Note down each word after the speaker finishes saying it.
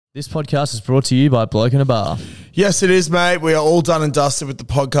This podcast is brought to you by Bloke in a Bar. Yes, it is, mate. We are all done and dusted with the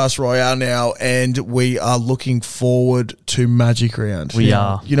podcast Royale now, and we are looking forward to Magic Round. We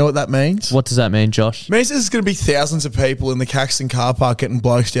are. You know what that means? What does that mean, Josh? It means there's going to be thousands of people in the Caxton car park getting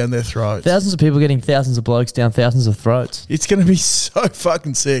blokes down their throats. Thousands of people getting thousands of blokes down thousands of throats. It's going to be so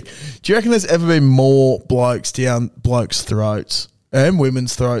fucking sick. Do you reckon there's ever been more blokes down blokes' throats? And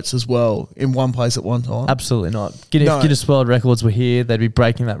women's throats as well in one place at one time? Absolutely not. If Guinness World Records were here, they'd be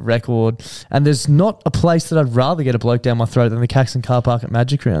breaking that record. And there's not a place that I'd rather get a bloke down my throat than the Caxton car park at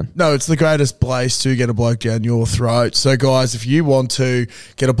Magic Round. No, it's the greatest place to get a bloke down your throat. So, guys, if you want to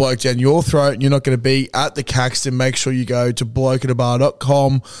get a bloke down your throat and you're not going to be at the Caxton, make sure you go to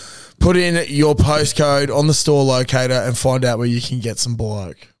blokeinabar.com, put in your postcode on the store locator and find out where you can get some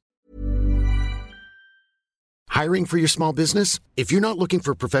bloke. Hiring for your small business? If you're not looking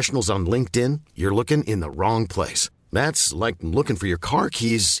for professionals on LinkedIn, you're looking in the wrong place. That's like looking for your car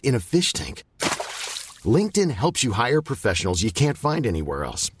keys in a fish tank. LinkedIn helps you hire professionals you can't find anywhere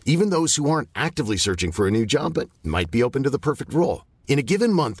else, even those who aren't actively searching for a new job but might be open to the perfect role. In a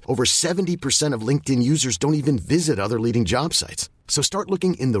given month, over 70% of LinkedIn users don't even visit other leading job sites. So start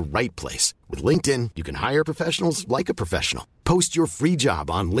looking in the right place. With LinkedIn, you can hire professionals like a professional. Post your free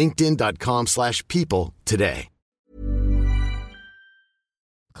job on linkedin.com/people today.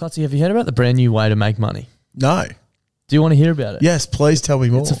 Clutzy, have you heard about the brand new way to make money? No. Do you want to hear about it? Yes, please tell me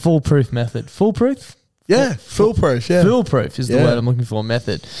more. It's a foolproof method. Foolproof? Yeah, foolproof, yeah. Foolproof is the word I'm looking for,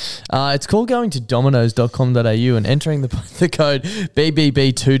 method. It's called going to dominoes.com.au and entering the code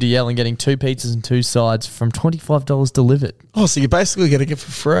BBB2DL and getting 2 pizzas and 2 sides from $25 delivered. Oh, so you're basically getting it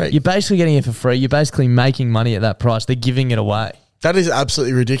for free. You're basically getting it for free. You're basically making money at that price. They're giving it away. That is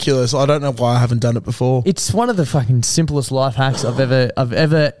absolutely ridiculous. I don't know why I haven't done it before. It's one of the fucking simplest life hacks I've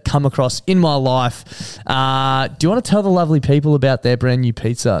ever come across in my life. Do you want to tell the lovely people about their brand new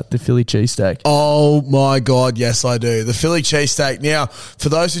pizza, the Philly cheesesteak? Oh my God, yes I do. The Philly cheesesteak. Now, for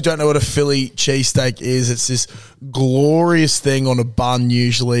those who don't know what a Philly cheesesteak is, it's this glorious thing on a bun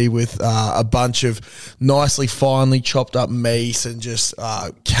usually with a bunch of nicely finely chopped up meat and just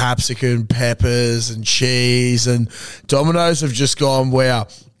capsicum, peppers and cheese. And Domino's have just gone, wow,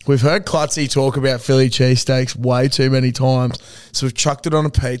 we've heard Clutzy talk about Philly cheesesteaks way too many times, so we've chucked it on a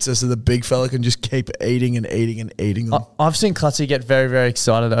pizza so the big fella can just keep eating and eating and eating them. I've seen Clutzy get very, very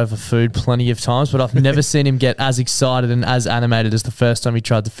excited over food plenty of times, but I've never seen him get as excited and as animated as the first time he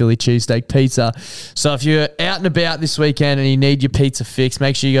tried the Philly cheesesteak pizza. So if you're out and about this weekend and you need your pizza fix,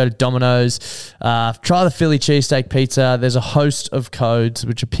 make sure you go to Domino's. Try the Philly cheesesteak pizza. There's a host of codes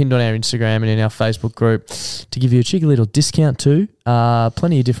which are pinned on our Instagram and in our Facebook group to give you a cheeky little discount too.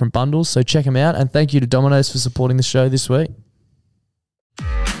 Plenty of different bundles, so check them out. And thank you to Domino's for supporting the show this week.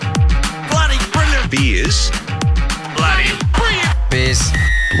 Bloody brilliant beers. Bloody brilliant beers.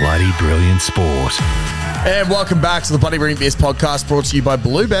 Bloody brilliant sport. And welcome back to the Bloody Brilliant Beers podcast, brought to you by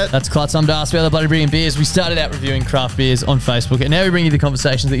Bluebet. That's Klutz. I'm Darcy about the Bloody Brilliant Beers. We started out reviewing craft beers on Facebook, and now we bring you the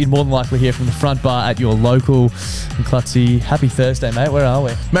conversations that you'd more than likely hear from the front bar at your local. And Klutzy, happy Thursday, mate. Where are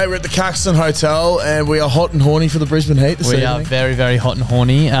we? Mate, we're at the Caxton Hotel, and we are hot and horny for the Brisbane Heat this evening. We are very, very hot and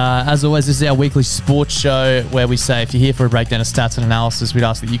horny. As always, this is our weekly sports show where we say if you're here for a breakdown of stats and analysis, we'd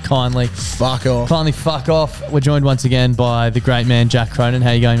ask that you kindly fuck off. We're joined once again by the great man, Jack Cronin. How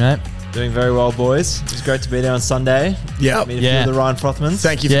you going, mate? Doing very well, boys. It was great to be there on Sunday. Yeah. Meet a few of the Ryan Frothmans.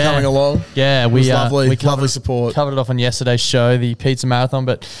 Thank you for coming along. Yeah, it was lovely support. Covered it off on yesterday's show, the pizza marathon,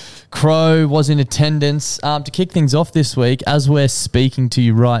 but Crow was in attendance. To kick things off this week, as we're speaking to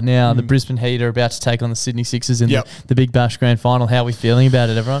you right now, the Brisbane Heat are about to take on the Sydney Sixers in the Big Bash Grand Final. How are we feeling about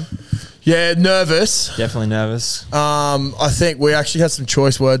it, everyone? Yeah, nervous. Definitely nervous. I think we actually had some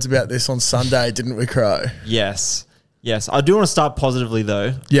choice words about this on Sunday, didn't we, Crow? Yes, I do want to start positively,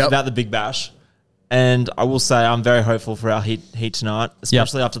 though, about the Big Bash. And I will say I'm very hopeful for our Heat tonight,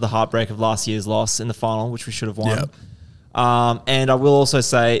 especially after the heartbreak of last year's loss in the final, which we should have won. And I will also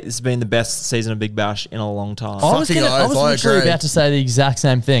say this has been the best season of Big Bash in a long time. I was literally about to say the exact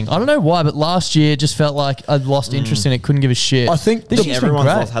same thing. I don't know why, but last year it just felt like I'd lost interest in it, couldn't give a shit. I think everyone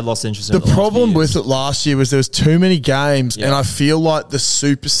had lost interest in it. The problem with it last year was there was too many games, and I feel like the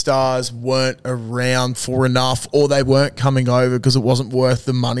superstars weren't around for enough, or they weren't coming over because it wasn't worth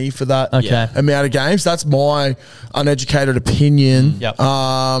the money for that amount of games. That's my uneducated opinion.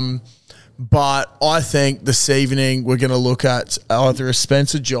 But I think this evening we're going to look at either a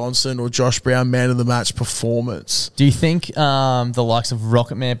Spencer Johnson or Josh Brown man of the match performance. Do you think the likes of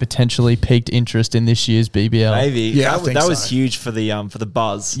Rocket Man potentially piqued interest in this year's BBL? Maybe. Yeah, that was huge for the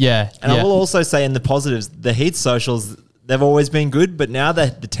buzz. Yeah. And I will also say in the positives, the Heat socials, they've always been good, but now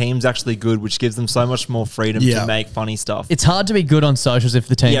that the team's actually good, which gives them so much more freedom to make funny stuff. It's hard to be good on socials if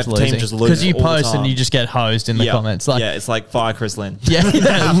the team's if the losing. team just loses Because you all the post and time. you just get hosed in the comments. Like, it's like fire Chris Lynn.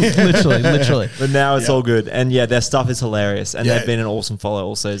 literally. But now it's all good. And their stuff is hilarious. And they've been an awesome follow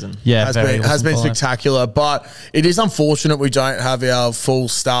all season. Yeah, has very been awesome follow. spectacular, but it is unfortunate we don't have our full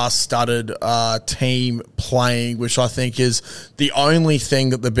star-studded team playing, which I think is the only thing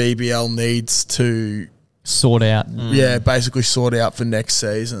that the BBL needs to sort out. Basically sort out for next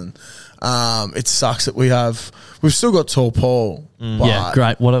season. It sucks that we've still got Tall Paul. But Yeah,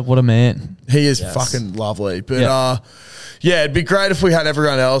 great. What a man. he is fucking lovely. But it'd be great if we had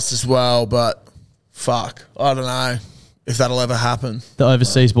everyone else as well, but fuck, I don't know if that'll ever happen. The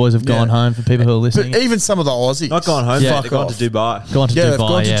overseas boys have gone home for people who are listening. But even some of the Aussies. Not gone home, Yeah. they've gone to Dubai. Gone to Yeah, Dubai, they've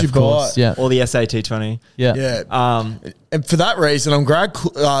gone to of Dubai. course. Yeah. Or the SAT20. Yeah. Yeah. And for that reason, I'm glad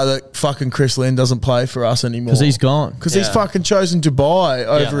that fucking Chris Lynn doesn't play for us anymore. Because he's gone. Because he's fucking chosen Dubai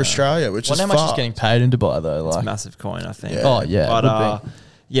over Yeah. Australia, which Wonder is how much he's fucked. getting paid in Dubai, though. It's Like, a massive coin, I think. Yeah. Oh, yeah. But it would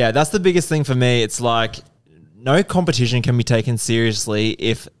be. that's the biggest thing for me. It's like no competition can be taken seriously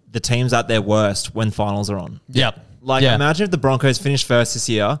if the team's at their worst when finals are on. Yep. Like, imagine if the Broncos finished first this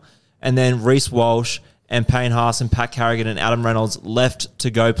year and then Reece Walsh and Payne Haas and Pat Carrigan and Adam Reynolds left to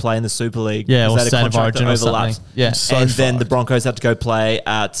go play in the Super League. Yeah, because or they had a State of contract that Origin or overlapped. something. Yeah. So and then the fucked. Broncos had to go play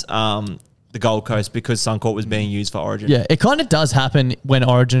at the Gold Coast because Suncorp was being used for Origin. Yeah, it kind of does happen when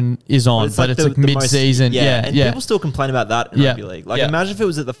Origin is on, but it's like the most- mid-season. and people still complain about that in rugby league. Like, Yeah. imagine if it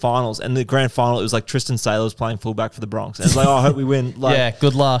was at the finals and the grand final, it was like Tristan Saylor playing fullback for the Bronx. And it's like, oh, I hope we win. Like, Yeah,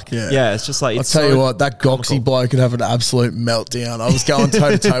 good luck. yeah, it's just like, I'll it's tell so you what, that Goxie comical. bloke could have an absolute meltdown. I was going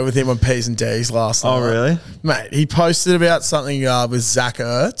toe-to-toe with him on P's and D's last night. Oh, really? Mate, he posted about something with Zach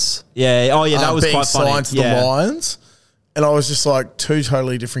Ertz. Yeah. Oh, yeah, that was being quite funny. signed to the Lions. And I was just like, two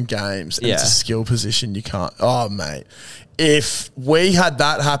totally different games. And it's a Yeah. skill position. You can't. Oh, mate. If we had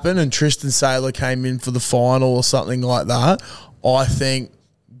that happen and Tristan Saylor came in for the final or something like that, I think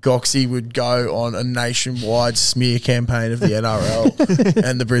Goxie would go on a nationwide smear campaign of the NRL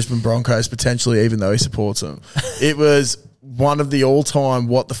and the Brisbane Broncos potentially, even though he supports them. It was one of the all-time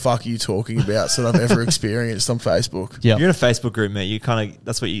what the fuck are you talking about that I've ever experienced on Facebook. Yeah. You're in a Facebook group, mate. You kind of,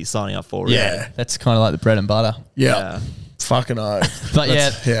 that's what you're signing up for. Really. Yeah. That's kind of like the bread and butter. Yeah. Fucking oath. But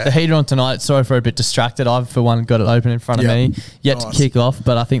the heater on tonight, sorry for a bit distracted. I've, for one, got it open in front of me. Yet to kick off,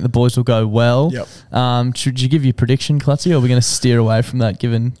 but I think the boys will go well. Yep. Should you give your prediction, Clutzy, or are we going to steer away from that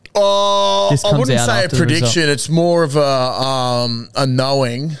given Oh, this I comes wouldn't out say a after the result? prediction. It's more of a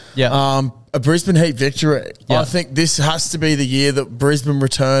knowing. Yeah. A Brisbane Heat victory. Yeah. I think this has to be the year that Brisbane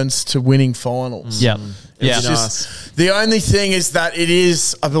returns to winning finals. Yeah. Yeah. It's just the only thing is that it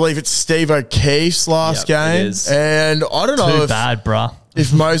is, I believe it's Steve O'Keefe's last Yep, it game. is. And I don't know Too bad, bruh.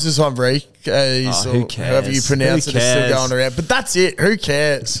 if Moses Henriques who or cares? however you pronounce Who it is still cares? going around. But that's it. Who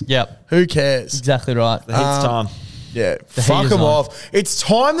cares? Yep. Who cares? Exactly right. The Heat's time. Yeah. The Fuck heat is them on. off. It's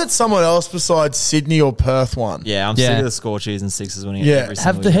time that someone else besides Sydney or Perth won. Yeah, I'm Yeah. sick of the Scorchies and Sixers winning Yeah. every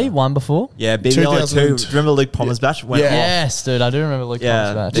single Have the year. Heat won before? Yeah, BBLO 2. 2002. Remember Luke Palmer's batch? Went Yeah. off. Yes, dude. I do remember Luke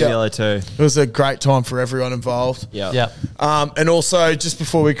Yeah, Thomas' match. BBLO 2. It was a great time for everyone involved. Yeah. Yeah. And also, just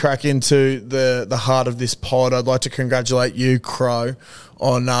before we crack into the heart of this pod, I'd like to congratulate you, Crow,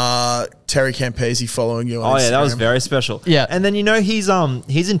 on Terry Campese following you on Oh, yeah, that was Instagram. very special. Yeah. And then, he's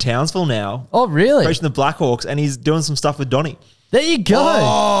in Townsville now, Oh, really? coaching the Blackhawks, and he's doing some stuff with Donny. There you go.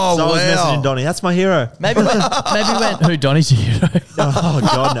 Oh, So I was wow. messaging Donny. That's my hero. Maybe when who Donny's your hero. Oh,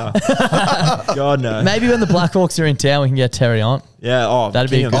 God, no. God, no. Maybe when the Blackhawks are in town, we can get Terry on. Yeah,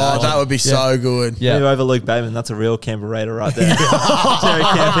 That'd be can you good. Oh, imagine? that would be so good. Yeah. Maybe over Luke Bateman. That's a real Canberra Raider right there. Terry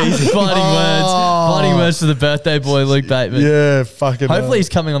Campese. Fighting words for the birthday boy, Luke Bateman. Yeah, fucking Hopefully he's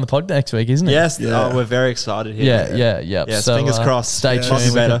coming on the pod next week, isn't he? Yes, Yeah. we're very excited here. Yeah. Yes, fingers crossed. Stay Yeah. tuned. Love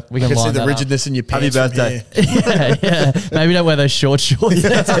you, Beta. We I can can see line the that rigidness in your Happy pants from birthday. here. up. Yeah. Maybe don't wear those short shorts.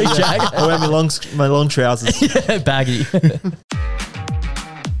 Jack. I wear my long trousers. Yeah, baggy.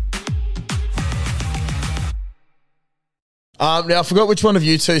 Now, I forgot which one of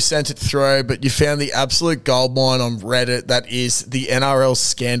you two sent it through, but you found the absolute goldmine on Reddit. That is the NRL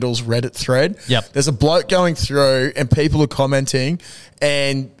Scandals Reddit thread. Yep. There's a bloke going through and people are commenting,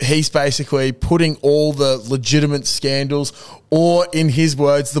 and he's basically putting all the legitimate scandals, or in his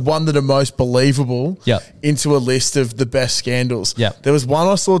words, the one that are most believable, Yep. into a list of the best scandals. Yep. There was one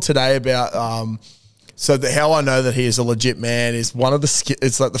I saw today about So how I know that he is a legit man is one of the.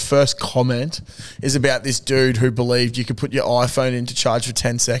 It's like the first comment is about this dude who believed you could put your iPhone into charge for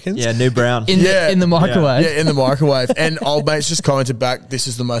 10 seconds. Yeah, New Brown. In the microwave. Yeah, in the microwave. And old mate's just commented back, "This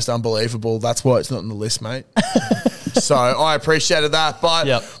is the most unbelievable. That's why it's not on the list, mate." So I appreciated that. But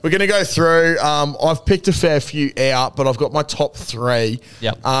we're going to go through. I've picked a fair few out, but I've got my top 3.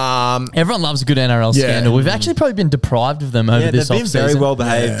 Yep. Everyone loves a good NRL scandal. We've actually probably been deprived of them over this offseason. They've been very well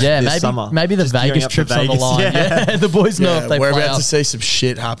behaved this summer. Maybe the Just Vegas trip's on the line. Yeah. The boys know if they we're play about up. to see some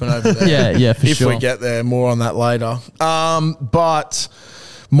shit happen over there. Yeah, for if sure. we get there, more on that later. But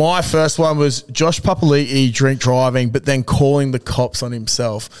my first one was Josh Papali'i drink driving, but then calling the cops on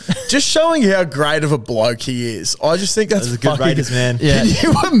himself. Just showing how great of a bloke he is. I just think that's a good Raiders man. Yeah.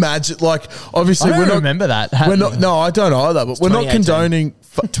 Can you imagine? Like, obviously, I don't we're not remember that. We're not. No, I don't either. But we're not 2018. condoning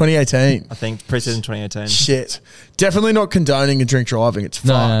 2018. I think pre-season 2018. Shit. Definitely not condoning a drink driving. It's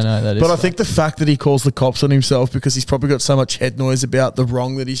No, fucked. no, that is But I fucked. think the fact that he calls the cops on himself because he's probably got so much head noise about the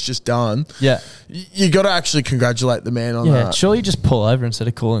wrong that he's just done. Yeah. You got to actually congratulate the man on Yeah, that. surely just pull over instead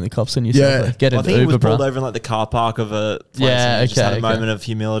of calling the cops on yourself. Yeah. Like, get I an think he Uber, was bro. pulled over in like the car park of a place. Yeah, and he just had a okay. moment of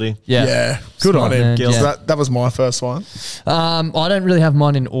humility. Yeah. Good Smart on him. man, Gills. yeah. That was my first one. I don't really have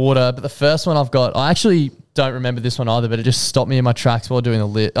mine in order, but the first one I've got, I actually don't remember this one either, but it just stopped me in my tracks while doing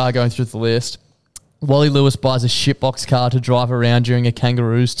going through the list. Wally Lewis buys a shitbox car to drive around during a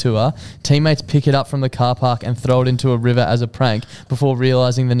Kangaroos tour. Teammates pick it up from the car park and throw it into a river as a prank before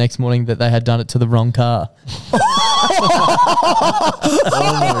realising the next morning that they had done it to the wrong car.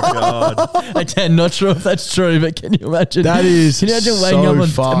 Oh my God. Again, not sure if that's true, but can you imagine? That is Can you imagine so waking up on,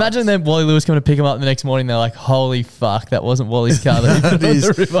 fucked. imagine then Wally Lewis coming to pick him up the next morning. They're like, "Holy fuck, that wasn't Wally's car that he put That on is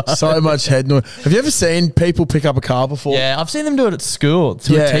the river." so much head noise. Have you ever seen people pick up a car before? Yeah, I've seen them do it at school.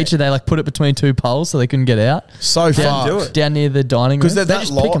 To Yeah. a teacher, they like put it between two poles so they couldn't get out. So Down, fucked. down near the dining room. Because they're They that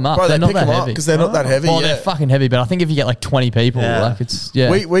just light. pick them up. Bro, they're they not pick that them up heavy. because they're not that heavy. Well, yeah. they're fucking heavy, but I think if you get like 20 people, Yeah. like it's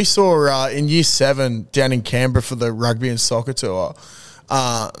We saw in year 7 down in Canberra for the rugby and soccer tour.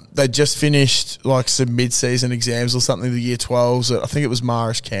 They just finished like some mid-season exams or something. The year 12s, I think it was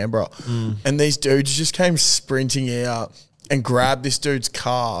Marish Canberra, and these dudes just came sprinting out and grabbed this dude's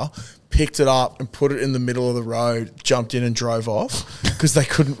car, picked it up and put it in the middle of the road, jumped in and drove off because they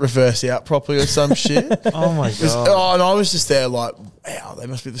couldn't reverse out properly or some shit. Oh my It was- God. and I was just there like, wow, they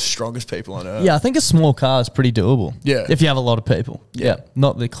must be the strongest people on earth. Yeah, I think a small car is pretty doable. Yeah. If you have a lot of people. Yeah.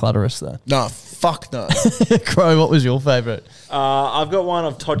 Not the clutterist though. No, fuck no. Crow, what was your favourite? I've got one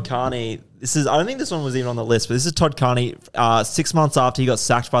of Todd Carney. I don't think this one was even on the list, but this is Todd Carney. 6 months after he got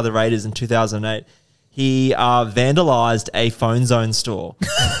sacked by the Raiders in 2008, he vandalised a Phone Zone store,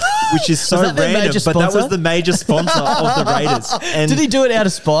 which is so Was that their random. major But that was sponsor? the major sponsor of the Raiders. And Did he do it out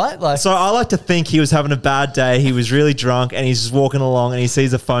of spite? Like, so I like to think he was having a bad day. He was really drunk, and he's just walking along, and he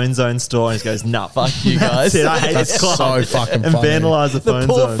sees a Phone Zone store, and he goes, "Nah, fuck you guys. That's it. I hate That's this club." so fucking and funny. vandalise the the Phone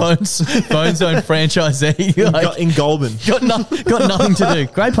poor Zone. phone zone franchisee. Like, In Goulburn. got nothing to do.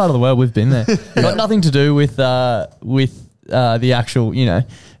 Great part of the world. We've been there. Got nothing to do with the actual,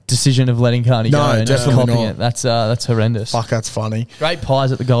 decision of letting Carney No, go and just definitely copying not. it. That's horrendous. Fuck, that's funny. Great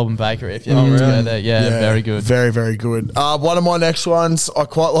pies at the Goulburn Bakery. If you ever get to go there, yeah, very good. Very, very good. One of my next ones, I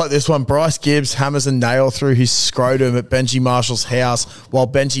quite like this one. Bryce Gibbs hammers a nail through his scrotum at Benji Marshall's house while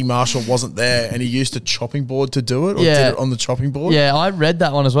Benji Marshall wasn't there, and he used a chopping board to do it, or Yeah. did it on the chopping board. Yeah, I read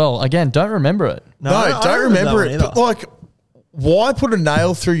that one as well. Again, don't remember it. No, I don't remember that it. one But like, why put a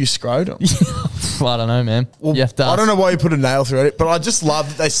nail through your scrotum? I don't know, man. Well, you have to I don't ask. know why you put a nail through it, but I just love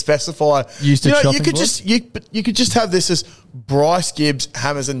that they specify. Used a you chopping could board? just you could just have this as Bryce Gibbs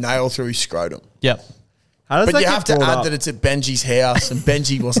hammers a nail through his scrotum. Yep. How does But that you get have to brought add up? that it's at Benji's house and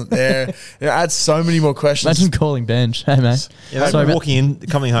Benji wasn't there. It adds so many more questions. Imagine calling Benj. Hey, mate. Yeah, Sorry about-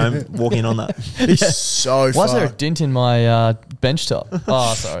 coming home, walking on that. It's so Why is there a fucked. dent in my bench top?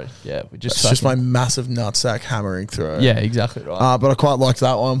 Oh, sorry. Yeah, we just It's just my fucking- massive nutsack hammering through it. Yeah, exactly right. But I quite liked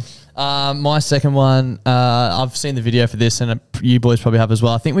that one. My second one, I've seen the video for this, and you boys probably have as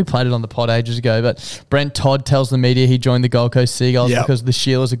well. I think we played it on the pod ages ago, but Brent Todd tells the media he joined the Gold Coast Seagulls Yep. because the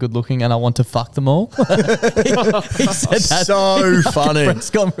Sheilas are good looking and I want to fuck them all. he said that So in the funny. press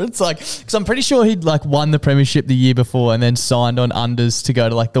conference, because I'm pretty sure he'd won the premiership the year before and then signed on unders to go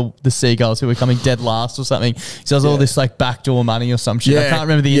to the Seagulls, who were coming dead last or something. So there's all this backdoor money or some shit. I Yeah. can't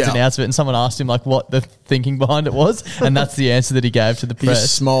remember the ins and Yeah. outs of it, and someone asked him what the thinking behind it was, and that's the answer that he gave to the He press.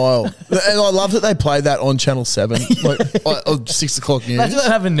 smile. And I love that they played that on Channel 7, on 6 o'clock news. Imagine that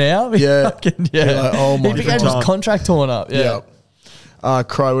happening now. Yeah. Fucking, You're like, oh my he became God. his contract torn up. Yeah.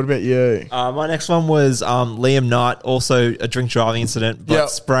 Crow, what about you? My next one was Liam Knight, also a drink driving incident, but Yep.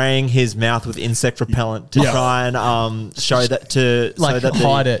 spraying his mouth with insect repellent to Yep. try and show that Like, so that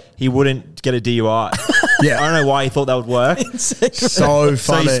hide it. he wouldn't get a DUI. Yeah. I don't know why he thought that would work. So So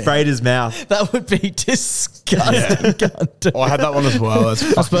funny. he sprayed his mouth. That would be disgusting. Can't do I had that one as well.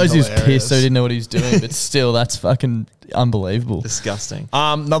 That's I suppose he was hilarious. pissed, so he didn't know what he was doing, but still, that's fucking unbelievable. Disgusting.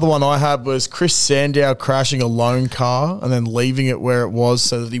 Another one I had was Chris Sandow crashing a loan car and then leaving it where it was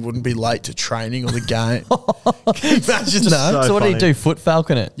so that he wouldn't be late to training or the game. Can you imagine that? So what did he funny. do? Foot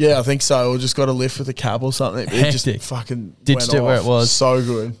falcon it? Yeah, I think so. Or just got a lift with a cab or something. It just Hectic. fucking Ditched went it where off. it was. So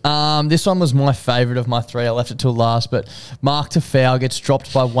good. This one was my favourite of my three. I left it till last, but Mark Tafau gets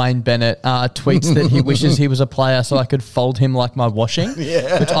dropped by Wayne Bennett. Tweets that he wishes he was a player so I could fold him like my washing,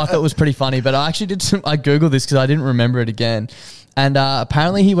 which I thought was pretty funny. But I actually I Googled this because I didn't remember it again. And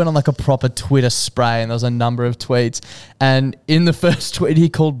apparently he went on like a proper Twitter spray, and there was a number of tweets. And in the first tweet, he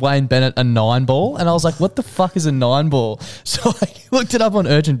called Wayne Bennett a 9-ball. And I was like, what the fuck is a 9-ball? So I looked it up on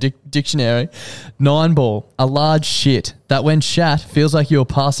Urgent Dictionary. 9-ball, a large shit that when shat feels like you're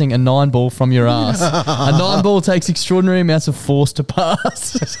passing a 9-ball from your ass. A 9-ball takes extraordinary amounts of force to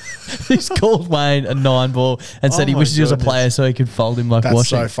pass. He's called Wayne a 9-ball and said he my wishes he was a goodness. player so he could fold him like That's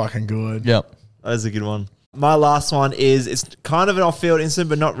washing. so fucking good. Yep. That is a good one. My last one is, it's kind of an off-field incident,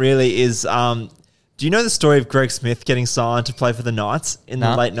 but not really, is do you know the story of Greg Smith getting signed to play for the Knights in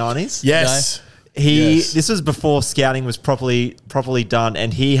the late 90s? Yes. This was before scouting was properly done,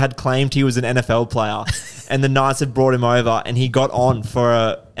 and he had claimed he was an NFL player, and the Knights had brought him over, and he got on for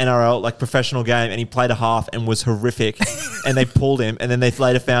a NRL, like professional game, and he played a half and was horrific, and they pulled him, and then they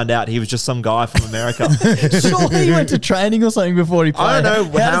later found out he was just some guy from America. Surely he went to training or something before he played. I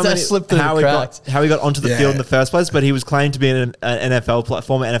don't know How does that slip through the cracks? how he got onto the Yeah. field in the first place, but he was claimed to be an NFL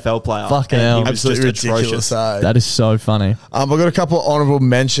former NFL player. Fucking and hell. he was Absolutely just ridiculous. atrocious. That is so funny. I've got a couple of honourable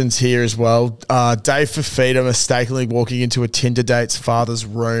mentions here as well. Dave Fafita mistakenly walking into a Tinder date's father's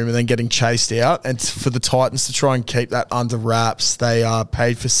room and then getting chased out. And for the Titans to try and keep that under wraps, they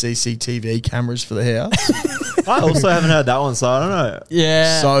paid for CCTV cameras for the house. I also haven't heard that one, so I don't know.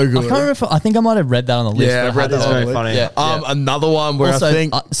 Yeah. So good. I can't remember I think I might have read that on the list. Yeah, but I've read had that it on on. the funny. Yeah. Another one where Also, I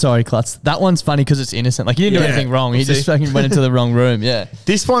think sorry, Klutz. That one's funny because it's innocent. Like, he didn't do Yeah. anything wrong. He just See? fucking went into the wrong room. Yeah.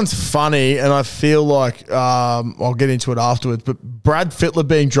 this one's funny, and I feel like I'll get into it afterwards. But Brad Fittler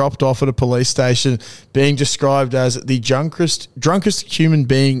being dropped off at a police station, being described as the drunkest human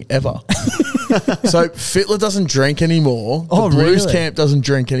being ever. So Fittler doesn't drink anymore. Oh, the Blues really? camp doesn't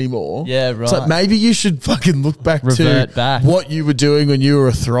drink anymore. Yeah, right. So maybe you should fucking look back Revert to back. what you were doing when you were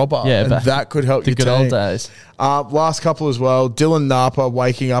a throbber. Yeah, and back that could help the your good team. old days. Last couple as well. Dylan Napa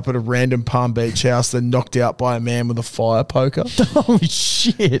waking up at a random Palm Beach house, then knocked out by a man with a fire poker. Holy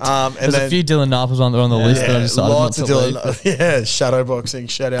shit. And There's then- a few Dylan Nappers on the list, but I decided lots not of to Dylan. leave. Yeah, shadow boxing.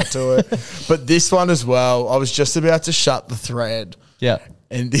 Shout out to it. But this one as well. I was just about to shut the thread. Yeah.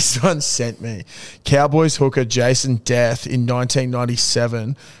 And this one sent me. Cowboys hooker Jason Death in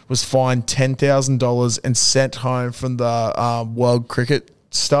 1997 was fined $10,000 and sent home from the World Cricket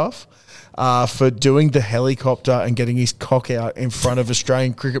stuff for doing the helicopter and getting his cock out in front of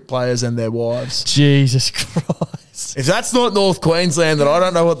Australian cricket players and their wives. Jesus Christ. If that's not North Queensland, then I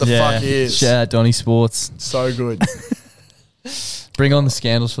don't know what the fuck is. Shout out Donny Sports. So good. Bring on the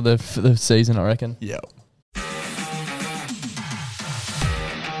scandals for the season, I reckon. Yeah.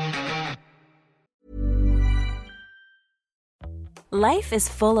 Life is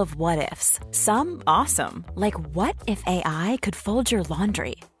full of what-ifs. Some awesome, like what if AI could fold your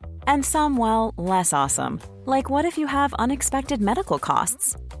laundry? And some, well, less awesome, like what if you have unexpected medical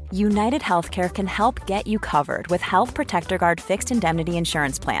costs? United Healthcare can help get you covered with Health Protector Guard fixed indemnity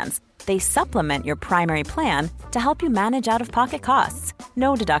insurance plans. They supplement your primary plan to help you manage out-of-pocket costs.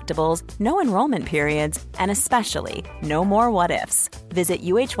 No deductibles, no enrollment periods, and especially no more what-ifs. Visit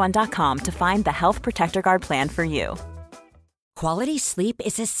uh1.com to find the Health Protector Guard plan for you. Quality sleep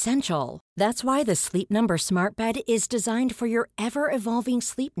is essential. That's why the Sleep Number Smart Bed is designed for your ever-evolving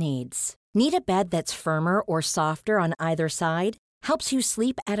sleep needs. Need a bed that's firmer or softer on either side? Helps you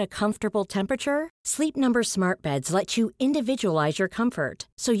sleep at a comfortable temperature? Sleep Number Smart Beds let you individualize your comfort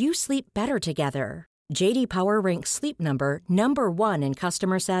so you sleep better together. J.D. Power ranks Sleep Number number 1 in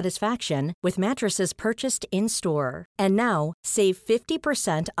customer satisfaction with mattresses purchased in-store. And now, save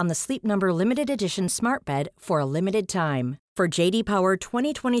 50% on the Sleep Number Limited Edition Smart Bed for a limited time. For J.D. Power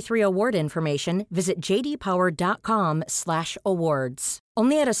 2023 award information, visit jdpower.com/awards.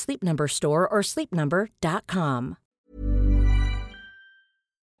 Only at a Sleep Number store or sleepnumber.com.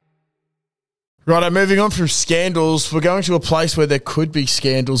 Right, moving on from scandals, we're going to a place where there could be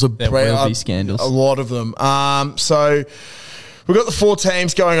scandals. There will be scandals. A lot of them. So we've got the 4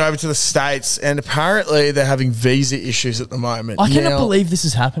 teams going over to the States, and apparently they're having visa issues at the moment. I cannot believe this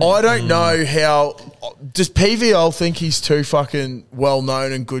is happening. I don't know how. Does PVL think he's too fucking well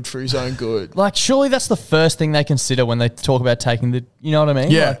known and good for his own good? Like, surely that's the first thing they consider when they talk about taking the. You know what I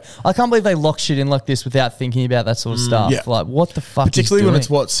mean? Yeah. Like, I can't believe they lock shit in like this without thinking about that sort of stuff. Yeah. Like, what the fuck? Particularly when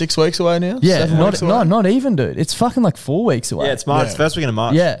it's 6 weeks away now. Yeah, 7 weeks away? not even, dude. It's fucking like 4 weeks away. Yeah, it's March. Yeah. First weekend of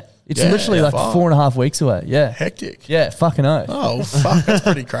March. Yeah. It's literally like fuck. 4.5 weeks away. Yeah. Hectic. Yeah, fucking oath. Oh, fuck. That's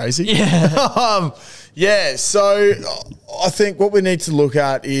pretty crazy. Yeah. So I think what we need to look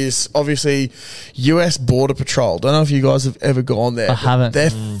at is obviously US Border Patrol. Don't know if you guys have ever gone there. I haven't. They're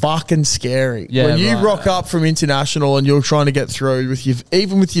fucking scary. Yeah, when you right. rock up from international and you're trying to get through with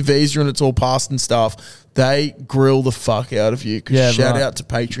even with your visa and it's all passed and stuff, they grill the fuck out of you. Yeah, shout right. out to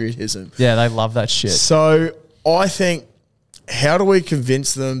patriotism. Yeah, they love that shit. So I think, how do we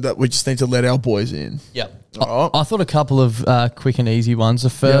convince them that we just need to let our boys in? Yeah. Alright. I thought a couple of quick and easy ones. The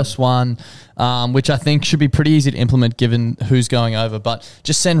first one, which I think should be pretty easy to implement given who's going over, but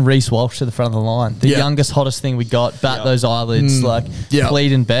just send Reece Walsh to the front of the line. The youngest, hottest thing we got. Bat those eyelids,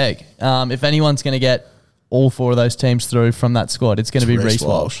 plead and beg. If anyone's going to get all 4 of those teams through from that squad, it's going to be Reece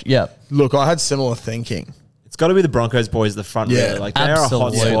Walsh. Yeah. Look, I had similar thinking. It's got to be the Broncos boys at the front. Yeah. Really. Like they are a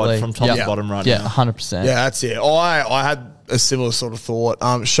hot squad from top to bottom right Yeah, now. 100%. Yeah, that's it. I had a similar sort of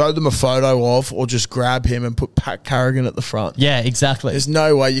thought. Show them a photo of, or just grab him and put Pat Carrigan at the front. Yeah, exactly. There's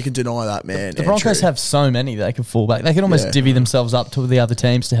no way you can deny that, man. The Broncos have so many they can fall back. They can almost divvy themselves up to the other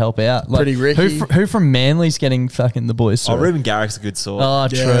teams to help out. Like, Pretty Ricky. Who from Manly's getting fucking the boys through? Oh, Ruben Garrick's a good sort. Oh,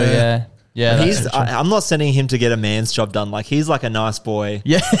 true, yeah. Yeah, But that's true. I'm not sending him to get a man's job done. Like he's like a nice boy,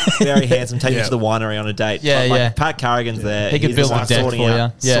 Yeah. very handsome. Take him to the winery on a date. Yeah, But, like, yeah. Pat Carrigan's there. He could He's build the one a deck sorting for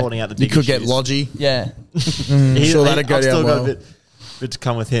out, you. Yeah. sorting out the You big could get issues. Logie. Yeah. Sure, that'd go I've down still well. got a bit to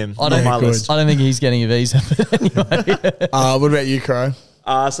come with him I on don't, my list. I don't think he's getting a visa. But anyway. What about you, Crow?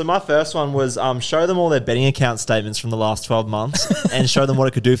 So my first one was show them all their betting account statements from the last 12 months and show them what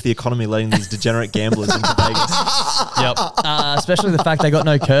it could do for the economy letting these degenerate gamblers into Vegas. Yep. Especially the fact they got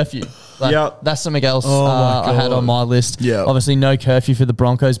no curfew. Like, Yep. That's something else Oh my I had God. on my list. Yep. Obviously, no curfew for the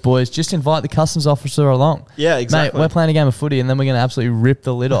Broncos boys. Just invite the customs officer along. Yeah, exactly. Mate, we're playing a game of footy and then we're going to absolutely rip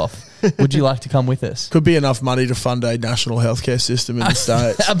the lid off. Would you like to come with us? Could be enough money to fund a national healthcare system in the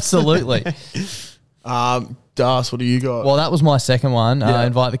States. Absolutely. Das, what do you got? Well, that was my second one.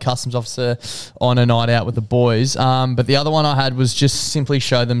 Invite the customs officer on a night out with the boys. But the other one I had was just simply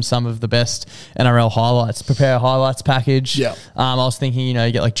show them some of the best NRL highlights. Prepare a highlights package. Yeah. I was thinking, you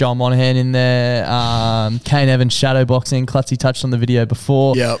get like John Monahan in there, Kane Evans shadow boxing. Clutzy touched on the video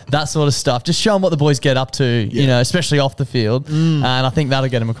before. Yep. That sort of stuff. Just show them what the boys get up to, especially off the field. And I think that'll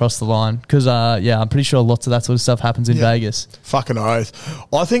get them across the line because, I'm pretty sure lots of that sort of stuff happens in Vegas. Fucking oath.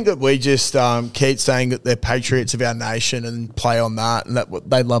 I think that we just keep saying that they're patriots of our nation and play on that, and that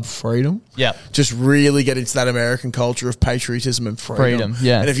they love freedom. Yeah. Just really get into that American culture of patriotism and freedom.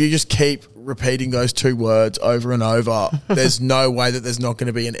 Yeah. And if you just keep repeating those 2 words over and over, there's no way that there's not going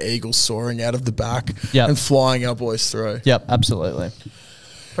to be an eagle soaring out of the back and flying our boys through. Yep, absolutely.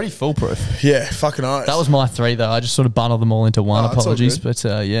 Pretty foolproof. Yeah, fucking oath. That was my 3, though. I just sort of bundled them all into one. Oh, it's all Apologies. good. But,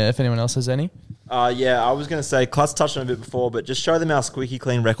 if anyone else has any. I was going to say, Klutz touched on it a bit before, but just show them our squeaky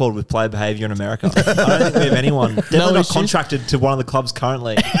clean record with player behaviour in America. I don't think we have anyone. Definitely not issues. contracted to one of the clubs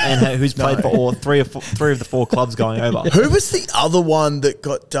currently and who's played for all three of the 4 clubs going over. Who was the other one that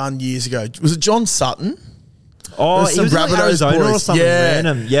got done years ago? Was it John Sutton? Oh, There's he was in like Rabbitohs Arizona or boys. something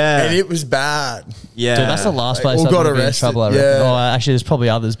random. Yeah. And it was bad. Yeah. Dude, that's the last place all I've got been in arrested, trouble, I reckon. yeah. Oh, actually, there's probably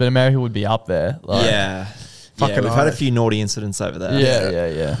others, but America would be up there. Like, Yeah. Fucking We've had a oath. few naughty incidents over there.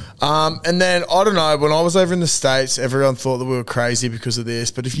 Yeah. And then, I don't know, when I was over in the States, everyone thought that we were crazy because of this.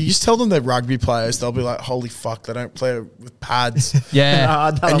 But if you just tell them they're rugby players, they'll be like, holy fuck, they don't play with pads.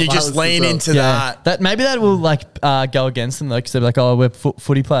 Yeah. And you just lean into Yeah. that. Maybe that will go against them though, because they're like, oh, we're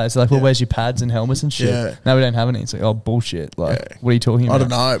footy players. They're like, well, where's your pads and helmets and shit? Yeah. No, we don't have any. It's like, oh, bullshit. Like, what are you talking about? I don't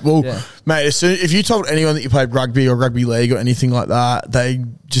know. Well, mate, if you told anyone that you played rugby or rugby league or anything like that, they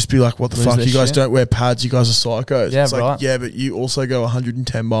just be like, what the Lose fuck? their You guys shit. don't wear pads. You guys are psychos. Yeah, it's like, right. yeah, but you also go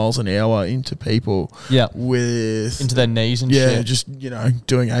 110 miles an hour into people with... Into their knees and yeah, shit. just,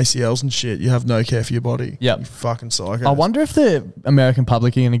 doing ACLs and shit. You have no care for your body. Yep. You fucking psycho. I wonder if the American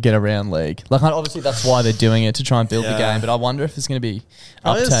public are going to get around league. Like, obviously, that's why they're doing it, to try and build the game. But I wonder if there's going to be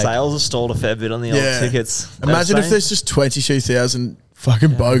I think uptake. sales have stalled a fair bit on the old tickets. Imagine if there's just 22,000 Fucking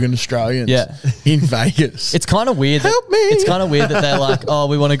bogan Australians. Yeah. In Vegas. It's kind of weird. Help me. It's kind of weird that they're like, oh,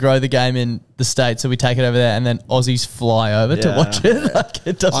 we want to grow the game in the States, so we take it over there, and then Aussies fly over to watch it. Like,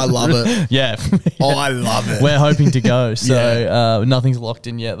 it doesn't I love it. Yeah. I love it. We're hoping to go. So nothing's locked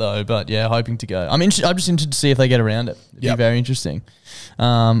in yet, though. But yeah, hoping to go. I'm just interested to see if they get around it. It'd be very interesting.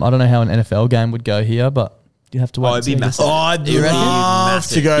 I don't know how an NFL game would go here, but you have to wait. It'd be massive. I'd love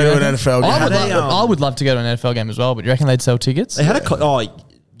to go to an NFL game. I would love to go to an NFL game as well, but do you reckon they'd sell tickets? They had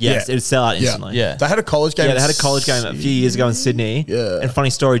yes, it would sell out instantly. Yeah. They had a college game. Yeah, they had a college game a few years ago in Sydney. Yeah. And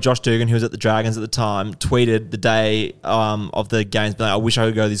funny story, Josh Dugan, who was at the Dragons at the time, tweeted the day of the games, being like, I wish I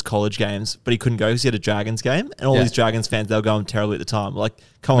could go to these college games, but he couldn't go because he had a Dragons game. And all these Dragons fans, they were going terribly at the time. Like,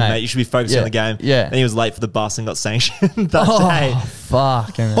 come on, mate, you should be focusing on the game. Yeah. And he was late for the bus and got sanctioned that day.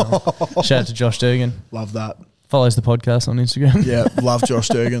 Fuck. Shout out to Josh Dugan. Love that. Follows the podcast on Instagram. Yeah, love Josh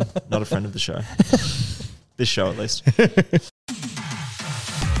Dugan. Not a friend of the show. This show, at least.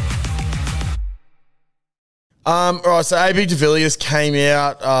 All right, so AB de Villiers came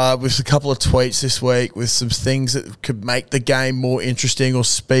out with a couple of tweets this week with some things that could make the game more interesting or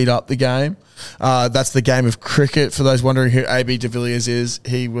speed up the game. That's the game of cricket. For those wondering who AB de Villiers is,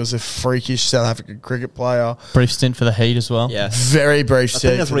 he was a freakish South African cricket player. Brief stint for the Heat as well. Yeah. Very brief stint. I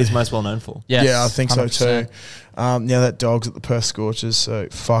think that's what he's most well known for. Yes, yeah, I think 100%. so too. Now that dog's at the Perth Scorchers, so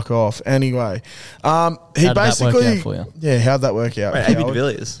fuck off. Anyway, he How'd that work out for you? Yeah, how'd that work out? Wait, AB de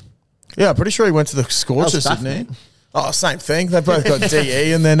Villiers. Yeah, I'm pretty sure he went to the Scorchers, didn't he? Oh, same thing. They both got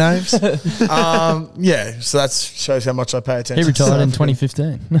DE in their names. Yeah, so that shows how much I pay attention. He retired in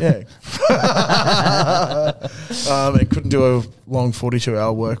 2015. Yeah. And couldn't do a long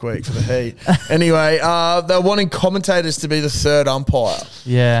 42-hour work week for the Heat. Anyway, they're wanting commentators to be the third umpire.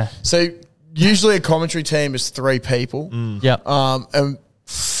 Yeah. So usually a commentary team is 3 people. Yep. And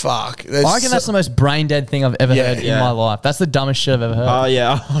fuck. I reckon that's the most brain dead thing I've ever heard in my life. That's the dumbest shit I've ever heard. Oh,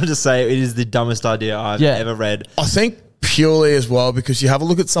 yeah. I want to say it is the dumbest idea I've ever read. I think purely as well because you have a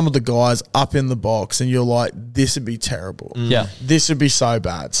look at some of the guys up in the box and you're like, this would be terrible. Yeah. This would be so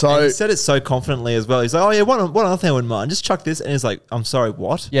bad. So and he said it so confidently as well. He's like, oh, yeah, one other thing I wouldn't mind. Just chuck this. And he's like, I'm sorry,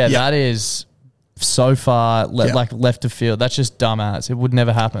 what? Yeah, that is so far left of field. That's just dumbass. It would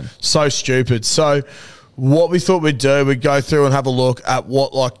never happen. So stupid. So what we thought we'd do, we'd go through and have a look at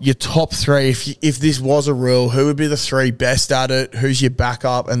what, like, your top 3, if this was a rule, who would be the 3 best at it, who's your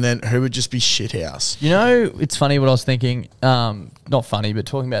backup, and then who would just be shithouse. You know, it's funny what I was thinking. Not funny, but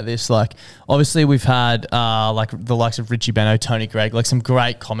talking about this, like, obviously we've had, like, the likes of Richie Beno, Tony Gregg, like, some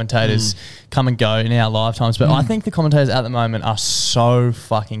great commentators come and go in our lifetimes, but I think the commentators at the moment are so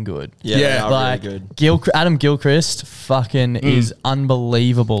fucking good. Yeah, they are like, really good. Adam Gilchrist fucking is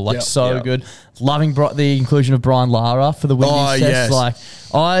unbelievable. Like, so good. Loving the inclusion of Brian Lara for the Windies test. Yes. Like,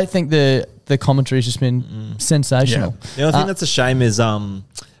 I think the commentary has just been sensational. The only thing that's a shame is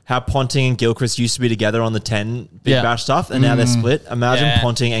how Ponting and Gilchrist used to be together on the 10 Big Bash stuff, and now they're split. Imagine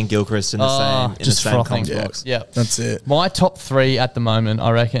Ponting and Gilchrist in the same comments box. Yeah, that's it. My top 3 at the moment, I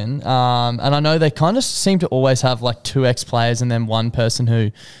reckon, and I know they kind of seem to always have like 2 ex-players and then one person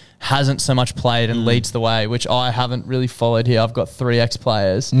who hasn't so much played and leads the way, which I haven't really followed here. I've got 3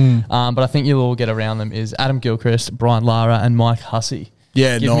 ex-players, but I think you'll all get around them, is Adam Gilchrist, Brian Lara and Mike Hussey.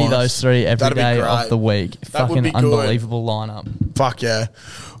 Yeah, Give me those 3 every day of the week. That would be fucking unbelievable lineup. Fuck yeah.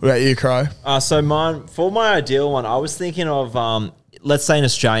 What about you, Crow? So for my ideal one, I was thinking of, let's say an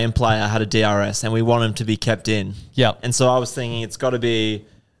Australian player had a DRS and we want him to be kept in. Yep. And so I was thinking it's got to be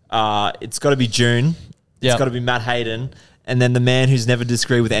June. It's got to be Matt Hayden. And then the man who's never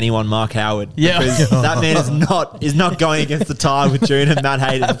disagreed with anyone, Mark Howard. Yeah. Because that man is not going against the tide with June and Matt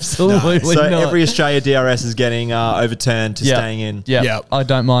Hayden. Absolutely So not. every Australia DRS is getting overturned to staying in. Yeah. I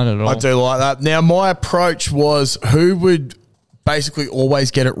don't mind it at all. I do like that. Now, my approach was who would basically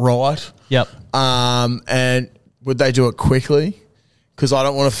always get it right. Yep. And would they do it quickly? Because I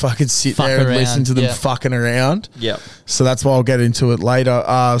don't want to fucking sit there and listen to them fucking around. Yep. So that's why I'll get into it later,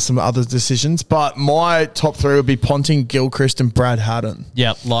 some other decisions. But my top 3 would be Ponting, Gilchrist, and Brad Haddin.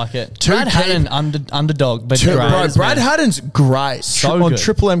 Yep, like it. Brad Haddin, underdog, but Brad Haddin's great. So on good.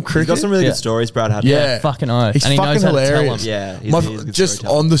 Triple M cricket. He's got some really good stories, Brad Haddin. Yeah. Fucking oath. He's and he fucking knows how hilarious. to tell them. Yeah, he's a good just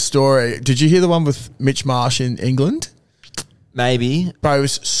storyteller. on the story, did you hear the one with Mitch Marsh in England? Maybe. Bro, it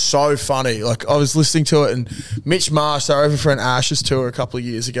was so funny. Like, I was listening to it, and Mitch Marsh, they were over for an Ashes tour a couple of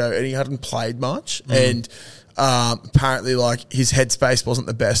years ago, and he hadn't played much. And apparently, like, his headspace wasn't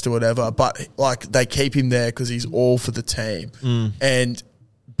the best or whatever, but, like, they keep him there because he's all for the team. And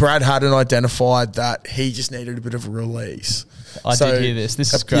Brad Haddin identified that he just needed a bit of a release. I did hear this.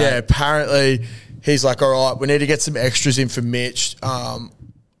 This is great. Yeah, apparently, he's like, all right, we need to get some extras in for Mitch.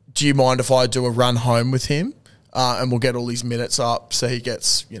 Do you mind if I do a run home with him? and we'll get all these minutes up so he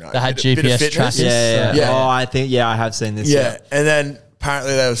gets, They had bit of GPS fitness. trackers. Yeah. Oh, I think, I have seen this. Yeah. And then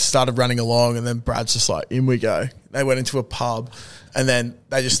apparently they started running along, and then Brad's just like, in we go. They went into a pub, and then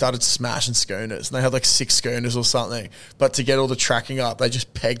they just started smashing schooners. And they had like 6 schooners or something. But to get all the tracking up, they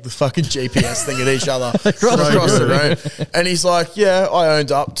just pegged the fucking GPS thing at each other across the room. And he's like, yeah, I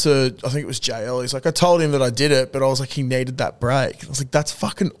owned up to, I think it was JL. He's like, I told him that I did it, but I was like, he needed that break. I was like, that's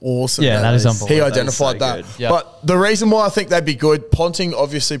fucking awesome. Yeah, that is unbelievable. He identified that. Good. Yep. But the reason why I think they'd be good, Ponting,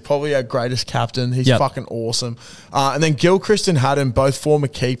 obviously, probably our greatest captain. He's fucking awesome. And then Gilchrist and Haddon, both former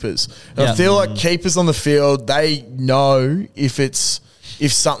keepers. And I feel like keepers on the field, they know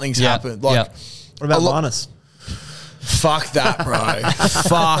if something's happened. Like, What about Marnus? Fuck that, bro.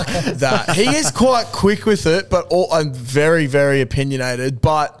 Fuck that. He is quite quick with it, but I'm very, very opinionated.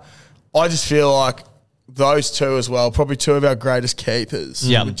 But I just feel like those two as well, probably 2 of our greatest keepers,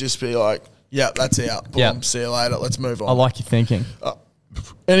 would just be like, that's out. Boom, see you later. Let's move on. I like your thinking.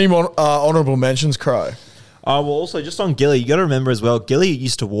 Any more honourable mentions, Crow? Well, also, just on Gilly, you got to remember as well, Gilly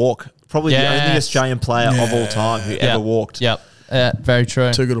used to walk. Probably the only Australian player of all time who ever walked. Yep. Very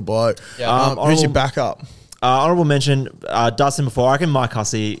true. Too good a bloke. Who's your backup? Honourable mention, Dustin before. I reckon Mike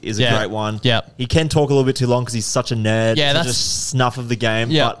Hussey is a great one. Yep. He can talk a little bit too long because he's such a nerd. Yeah, such that's a snuff of the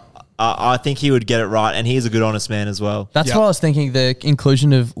game. Yep. But I think he would get it right, and he is a good, honest man as well. That's why I was thinking the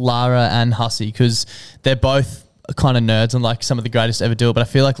inclusion of Lara and Hussey, because they're both kind of nerds and like some of the greatest ever do it, but I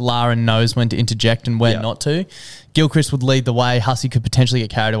feel like Lara knows when to interject and when not to. Gilchrist would lead the way. Hussey could potentially get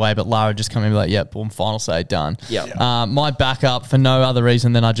carried away, but Lara would just come in and be like, boom, final say, done. My backup, for no other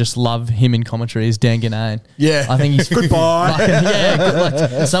reason than I just love him in commentary, is Dan Ganane. Yeah. I think he's Goodbye.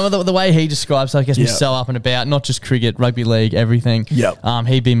 like, some of the way he describes it gets me so up and about, not just cricket, rugby league, everything.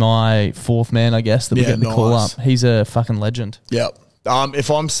 He'd be my 4th man, I guess, that we get the call up. He's a fucking legend. Yep. If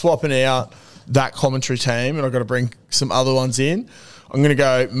I'm swapping out that commentary team and I've got to bring some other ones in, I'm going to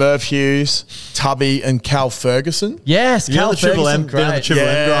go Merv Hughes, Tubby, and Cal Ferguson. Yes, Cal Ferguson, Been on the Triple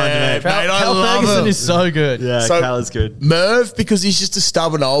M grind, mate. Cal Ferguson is so good. Yeah, So, Cal is good. Merv, because he's just a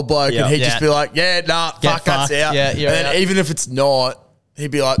stubborn old bloke, and he'd just be like, fuck, that's fucked. out. Yeah, and you're then out. even if it's not,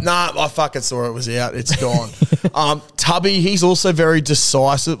 he'd be like, nah, I fucking saw it was out. It's gone. Tubby, he's also very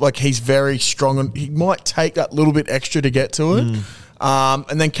decisive. Like, he's very strong, and he might take that little bit extra to get to it.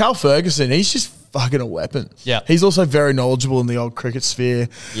 And then Cal Ferguson, he's just fucking a weapon. Yeah. He's also very knowledgeable in the old cricket sphere.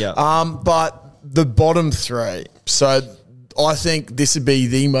 Yeah. But the bottom 3, so I think this would be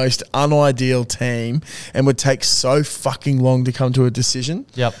the most unideal team and would take so fucking long to come to a decision.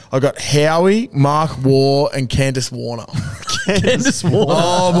 Yep. I got Howie, Mark Waugh, and Candace Warner. Candace Warner.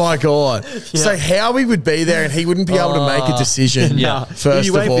 Oh my God. So Howie would be there and he wouldn't be able to make a decision. First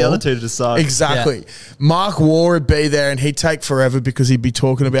You wait of all. for the other 2 to decide. Exactly. Mark Waugh would be there and he'd take forever because he'd be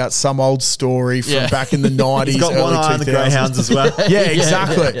talking about some old story from back in the 90s. He's got early one eye on the 2000s. Greyhounds as well. Yeah,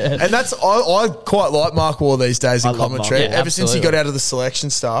 exactly. And that's I quite like Mark Waugh these days in I love commentary. Mark, yeah, ever since he got out of the selection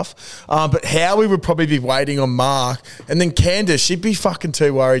stuff. But Howie would probably be waiting on Mark, and then Candace, she'd be fucking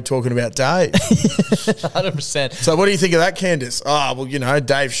too worried talking about Dave. 100%. So what do you think of that, Candace? Well,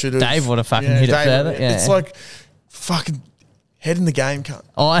 Dave should have. Dave would have fucking hit it further. Yeah. It's like fucking head in the game, cunt.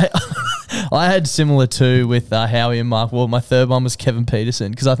 I had similar too with Howie and Mark Waugh. My third one was Kevin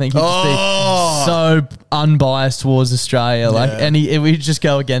Peterson, because I think he'd just be so unbiased towards Australia, and he'd just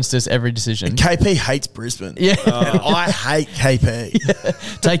go against us every decision. KP hates Brisbane. Yeah. And I hate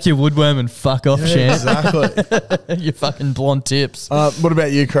KP. Take your woodworm and fuck off, Shan. Exactly. You fucking blonde tips. What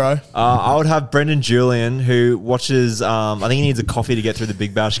about you, Crow? I would have Brendan Julian, who watches, I think he needs a coffee to get through the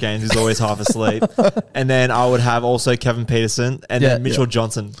Big Bash games. He's always half asleep. And then I would have also Kevin Peterson and then Mitchell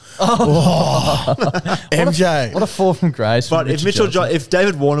Johnson. MJ. What a fall from grace. But if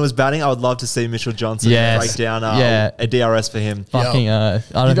David Warner was batting, I would love to see Mitchell Johnson break down a DRS for him. Fucking, I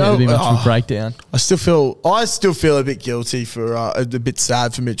don't think it'd be much of a breakdown. I still feel a bit guilty for a bit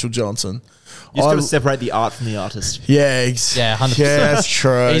sad for Mitchell Johnson. You just got to separate the art from the artist. Yeah, 100%. Yeah, that's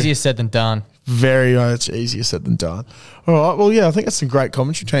true. Easier said than done. Very much easier said than done. All right, well, yeah, I think that's some great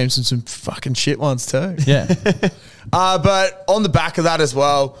commentary teams and some fucking shit ones too. Yeah. But on the back of that as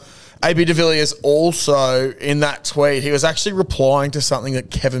well, AB de Villiers also, in that tweet, he was actually replying to something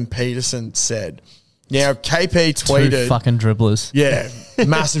that Kevin Peterson said. Now, KP tweeted... Two fucking dribblers. Yeah,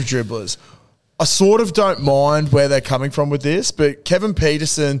 massive dribblers. I sort of don't mind where they're coming from with this, but Kevin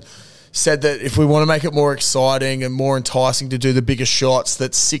Peterson said that if we want to make it more exciting and more enticing to do the bigger shots,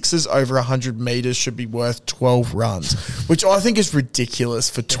 that sixes over 100 metres should be worth 12 runs, which I think is ridiculous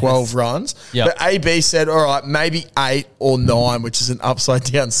for 12 runs. Yep. But AB said, all right, maybe 8 or 9, which is an upside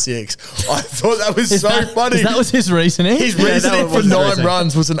down 6. I thought that was funny. That was his reasoning? His reasoning for 9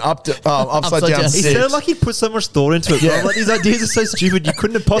 runs was an upside down 6. He sounded like he put so much thought into it. Yeah. Like, these ideas are so stupid. You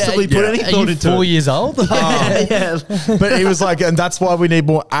couldn't have possibly put any thought into it. 4 years old? But he was like, and that's why we need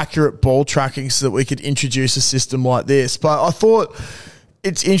more accurate ball tracking so that we could introduce a system like this. But I thought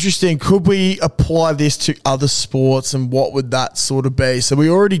it's interesting. Could we apply this to other sports, and what would that sort of be? So we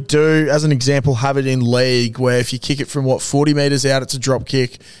already do, as an example, have it in league where if you kick it from 40 metres out, it's a drop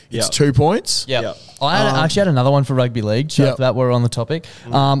kick. It's 2 points. Yeah. I actually had another one for rugby league. So that we're on the topic.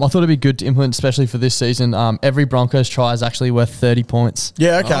 I thought it'd be good to implement, especially for this season. Every Broncos try is actually worth 30 points.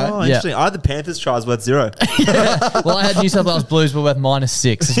 Yeah, okay. Oh, interesting. I had the Panthers tries worth 0. Well, I had New South Wales Blues were worth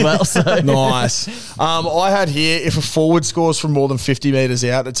 -6 as well. So Nice. I had here, if a forward scores from more than 50 metres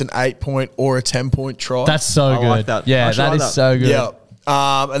out, it's an 8-point or a 10-point try. that's so good. like that. Yeah, Actually, that I is like that. so good. Yeah.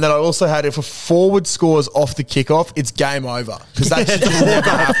 And then I also had, if a forward scores off the kickoff, it's game over, because that's just never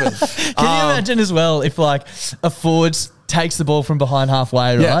happened. Can you imagine as well if like a forward takes the ball from behind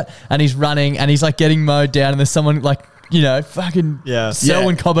halfway, right? Yeah. And he's running and he's like getting mowed down and there's someone like, you know, fucking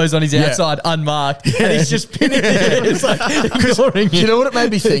Selwyn Cobbo's on his outside unmarked and he's just pinning it. It's like ignoring Do you know what it made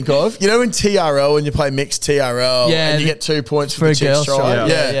me think of? You know in TRL, when you play mixed TRL and you get 2 points for the a chick's girl's try? try.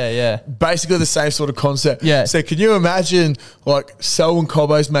 Yeah. Basically the same sort of concept. Yeah. So can you imagine like Selwyn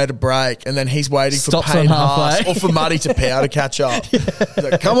Cobbo's made a break and then he's waiting Stops for Payne on Haas halfway. or for Marty Tapau to catch up. He's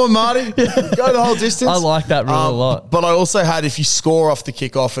like, come on, Marty. Go the whole distance. I like that rule a lot. But I also had, if you score off the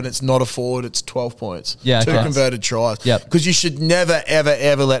kickoff and it's not a forward, it's 12 points. Yeah, 2 okay. converted tries. Yep. Because you should never, ever,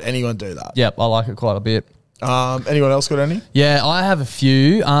 ever let anyone do that. Yep, I like it quite a bit. Anyone else got any? Yeah, I have a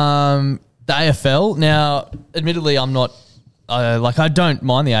few. The AFL. Now, admittedly, I'm not I don't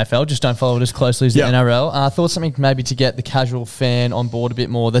mind the AFL, just don't follow it as closely as the NRL. I thought something maybe to get the casual fan on board a bit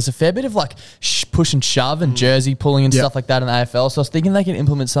more. There's a fair bit of like push and shove and jersey pulling and stuff like that in the AFL. So I was thinking they can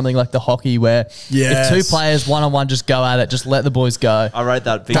implement something like the hockey where if 2 players one-on-one just go at it, just let the boys go. I rate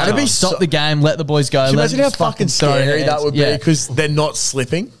that. That'd be Stop the game, let the boys go. Can you imagine how fucking scary that would be, because they're not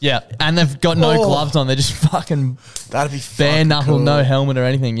slipping? Yeah, and they've got no gloves on. They're just fucking that'd be bare knuckle, cool. no helmet or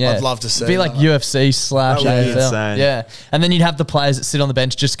anything. Yeah, I'd love to see It'd be like that. UFC / That would be AFL. insane. Yeah, and then you'd have the players that sit on the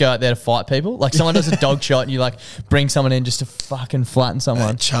bench just go out there to fight people. Like someone does a dog shot and you like bring someone in just to fucking flatten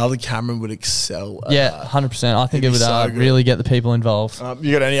someone. Charlie Cameron would excel at Yeah, that. 100%. I think It'd it be would so good. really get the people involved.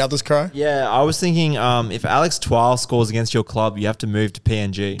 You got any others, Crow? Yeah, I was thinking if Alex Twile scores against your club, you have to move to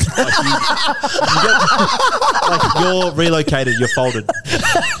PNG. You're relocated, you're folded.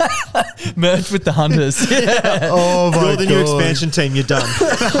 Merge with the Hunters. Oh my You're the new expansion team, you're done.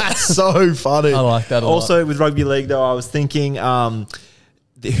 That's so funny. I like that a lot. Also, with rugby league, though, I was thinking,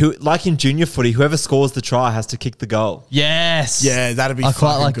 like in junior footy, whoever scores the try has to kick the goal. Yes. Yeah, that'd be I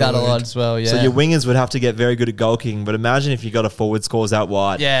quite fucking like that a good. lot as well, yeah. So your wingers would have to get very good at goal kicking, but imagine if you got a forward scores out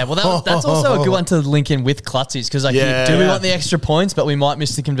wide. Yeah, well, that's also a good one to link in with Clutzies because, like, do we want the extra points, but we might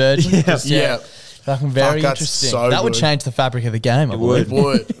miss the conversion? Yeah. Fucking very that's interesting. so that would good. change the fabric of the game. I It believe.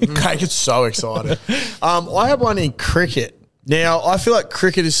 would. Make it so exciting. I have one in cricket. Now, I feel like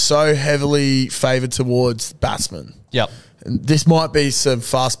cricket is so heavily favoured towards batsmen. Yep. And this might be some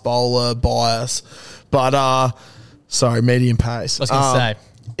fast bowler bias, but sorry, medium pace. I was going to say.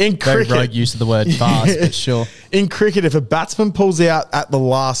 In Very cricket, rogue use of the word fast, but sure. In cricket, if a batsman pulls out at the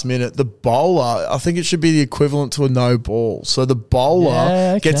last minute, the bowler, I think it should be the equivalent to a no ball. So the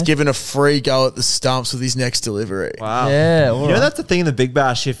bowler gets given a free go at the stumps with his next delivery. Wow. Yeah, all You know right. that's the thing in the Big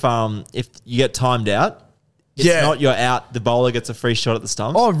Bash. If you get timed out, it's not you're out. The bowler gets a free shot at the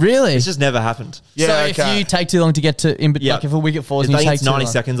stumps. Oh, really? It's just never happened. Yeah, so if you take too long to get to, like if a wicket falls and I you think take it's too 90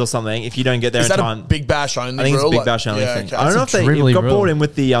 long. seconds or something. If you don't get there Is in that time, a Big Bash only I think it's a rule? Big Bash only Yeah, thing. okay. I don't know if they dribbly got rule. brought in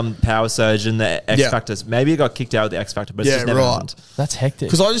with the Power Surge and the X Factors. Maybe it got kicked out with the X Factor, but it's just never happened. That's hectic.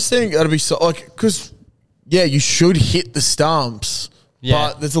 Because I just think that'd be so, like, because, you should hit the stumps. Yeah.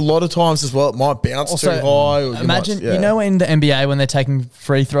 But there's a lot of times as well, it might bounce too high. Or Imagine, you know, in the NBA when they're taking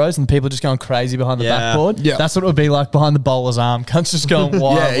free throws and people are just going crazy behind the backboard? Yeah. That's what it would be like behind the bowler's arm. Cunts just going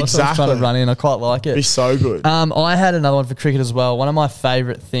wild. Yeah, That's what I was exactly. trying to run in. I quite like it. It'd be so good. I had another one for cricket as well. One of my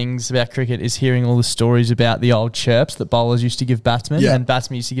favourite things about cricket is hearing all the stories about the old chirps that bowlers used to give batsmen and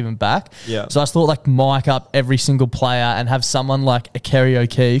batsmen used to give them back. Yeah. So I just thought like mic up every single player and have someone like a Kerry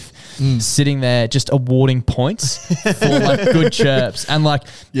O'Keefe sitting there just awarding points for like good chirps. And like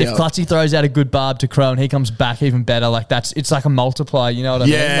if Clutzy throws out a good barb to Crow and he comes back even better, like it's like a multiplier. You know what I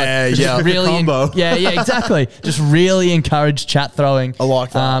mean? Like, just really, exactly. Just really encourage chat throwing. I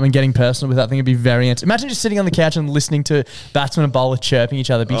like that. And getting personal with that. I think it'd be very interesting. Imagine just sitting on the couch and listening to batsman and bowler chirping each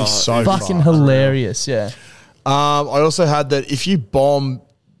other. It'd be so fucking hilarious. Yeah. I also had that if you bomb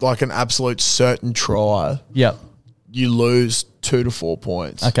like an absolute certain try, you lose 2 to 4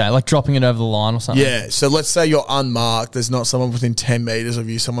 points. Okay, like dropping it over the line or something. Yeah, so let's say you're unmarked. There's not someone within 10 metres of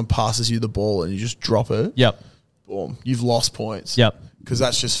you. Someone passes you the ball and you just drop it. Yep. Boom. You've lost points. Yep. Because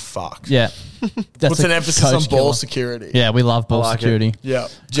that's just fucked. Yeah. Puts an emphasis on ball security. Yeah, we love ball security. Yeah.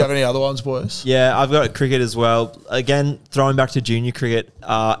 Do you have any other ones, boys? Yeah, I've got cricket as well. Again, throwing back to junior cricket,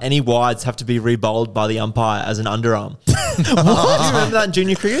 any wides have to be re-bowled by the umpire as an underarm. What? Do you remember that in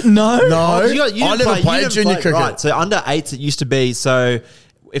junior cricket? No. I never played junior cricket. Right, so under eights it used to be, so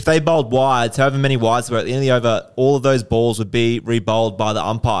if they bowled wides, however many wides there were at the end of the over, all of those balls would be re-bowled by the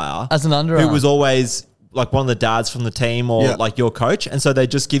umpire. As an underarm. Who was always like one of the dads from the team or like your coach. And so they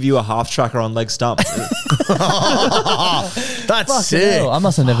just give you a half tracker on leg stump. That's sick. Hell, I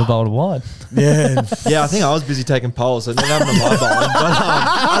must have never bowled a wide. Yeah. Yeah, I think I was busy taking polls, so I didn't have my bowling.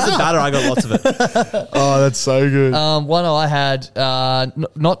 But as a batter, I got lots of it. Oh, that's so good. One I had,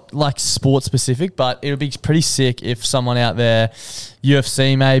 not like sports specific, but it would be pretty sick if someone out there,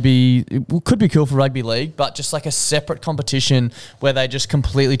 UFC maybe, it could be cool for rugby league, but just like a separate competition where they just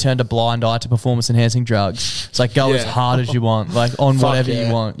completely turned a blind eye to performance enhancing drugs. It's like go as hard as you want, like on whatever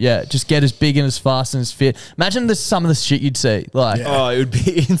you want. Yeah, just get as big and as fast and as fit. Imagine some of the shit you'd see. Like, oh, it would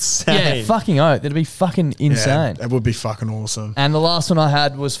be insane. Yeah, fucking oath. It'd be fucking insane. Yeah, it would be fucking awesome. And the last one I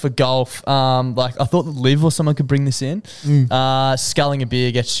had was for golf. Like I thought that Liv or someone could bring this in. Sculling a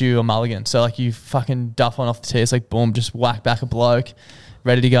beer gets you a mulligan. So like you fucking duff one off the tee. It's like boom, just whack back a bloke.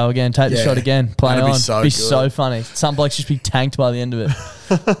 Ready to go again. Take the shot again. Play on. Be so funny. Some blokes just be tanked by the end of it.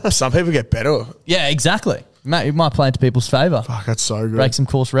 Some people get better. Yeah, exactly. It might play into people's favour. Fuck, that's so good. Break some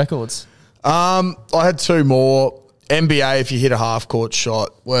course records. I had two more. NBA, if you hit a half court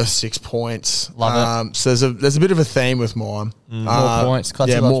shot, worth 6 points. Love it. So there's a bit of a theme with mine. More points.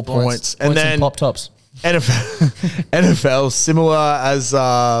 More points. And then pop tops. NFL, similar as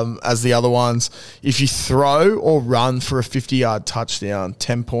the other ones. If you throw or run for a 50-yard touchdown,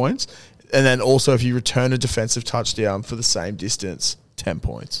 10 points. And then also if you return a defensive touchdown for the same distance, 10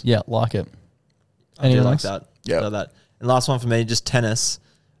 points. Yeah, like it. I do like that. Yeah. And last one for me, just tennis.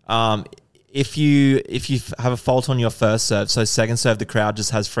 If you have a fault on your first serve, so second serve, the crowd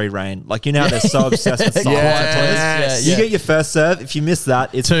just has free reign. Like, you know how they're so obsessed with silence. You get your first serve. If you miss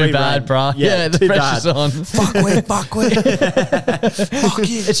that, it's too free bad, reign. bruh. Yeah, the pressure's on. Fuck you. Fuck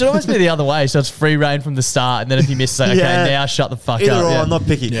you. It should almost be the other way. So it's free reign from the start, and then if you miss, okay, now shut the fuck Either up. or, I'm not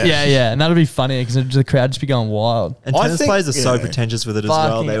picky. Yeah, and that'll be funny because the crowd just be going wild. And tennis players are so pretentious with it as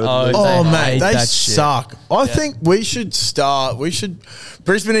well. They would mate, they suck. I think we should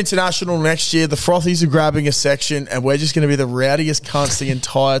Brisbane International next year, the frothies are grabbing a section and we're just going to be the rowdiest cunts the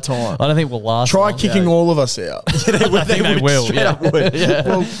entire time. I don't think we'll last. Try kicking all of us out. I think they will.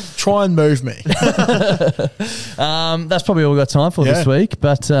 Well, try and move me. That's probably all we've got time for this week.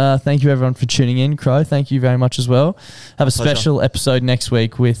 But thank you everyone for tuning in. Crow, thank you very much as well. Have a special episode next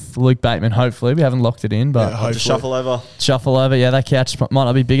week with Luke Bateman, hopefully. We haven't locked it in, but just shuffle over. Yeah, that couch might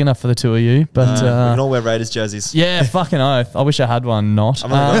not be big enough for the two of you. But we can all wear Raiders jerseys. Yeah, fucking oath. I wish I had one, not.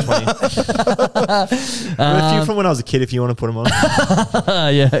 I've only got 20. A few from when I was a kid if you want to put them on.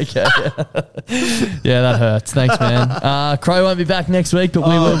 Yeah, okay. Yeah, that hurts. Thanks, man. Crow won't be back next week, but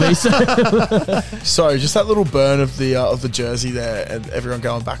we will be. Sorry, just that little burn of the jersey there and everyone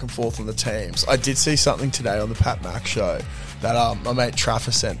going back and forth on the teams. I did see something today on the Pat Mack show that my mate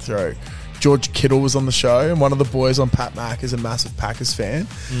Traffer sent through. George Kittle was on the show, and one of the boys on Pat Mack is a massive Packers fan.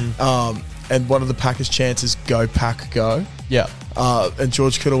 And one of the Packers chants is "Go Pack, go." Yeah. And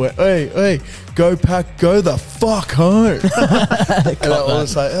George Kittle went, "Hey, go Pack, go the fuck home." And I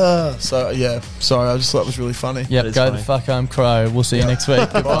was like, so yeah. Sorry, I just thought it was really funny. Yep, go funny. The fuck home, Crow. We'll see you next week.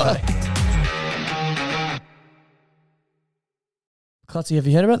 Goodbye. Clutzy, have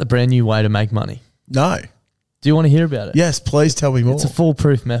you heard about the brand new way to make money? No. Do you want to hear about it? Yes, please tell me more. It's a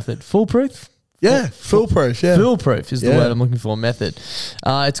foolproof method. Foolproof? Yeah, foolproof, yeah. Foolproof is the word I'm looking for, method.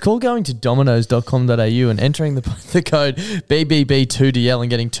 It's called going to dominoes.com.au and entering the code BBB2DL and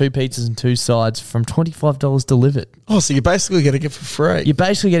getting 2 pizzas and 2 sides from $25 delivered. Oh, so you're basically getting it for free. You're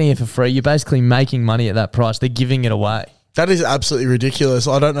basically getting it for free. You're basically making money at that price. They're giving it away. That is absolutely ridiculous.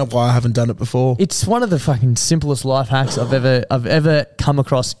 I don't know why I haven't done it before. It's one of the fucking simplest life hacks I've ever come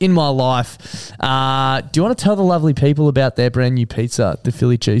across in my life. Do you want to tell the lovely people about their brand new pizza, the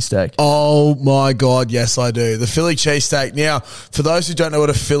Philly cheesesteak? Oh my God, yes I do. The Philly cheesesteak. Now, for those who don't know what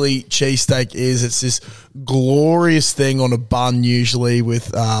a Philly cheesesteak is, it's this glorious thing on a bun usually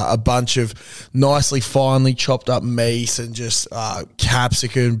with a bunch of nicely finely chopped up meat and just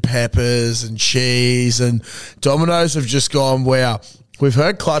capsicum, peppers and cheese. And Domino's have just gone, wow, we've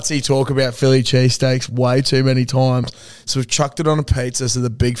heard Klutzy talk about Philly cheesesteaks way too many times, so we've chucked it on a pizza so the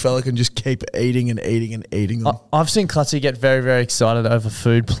big fella can just keep eating and eating and eating them. I've seen Klutzy get very, very excited over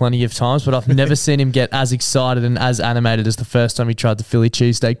food plenty of times, but I've never seen him get as excited and as animated as the first time he tried the Philly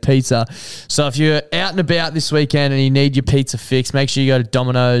cheesesteak pizza. So if you're out and about this weekend and you need your pizza fix, make sure you go to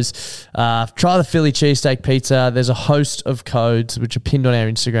Domino's, try the Philly cheesesteak pizza. There's a host of codes which are pinned on our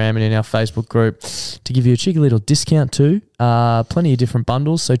Instagram and in our Facebook group to give you a cheeky little discount too. Plenty of different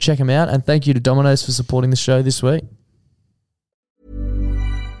bundles, so check them out. And thank you to Domino's for supporting the show this week.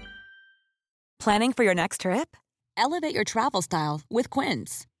 Planning for your next trip? Elevate your travel style with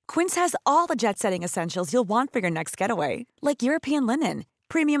Quince. Quince has all the jet-setting essentials you'll want for your next getaway, like European linen,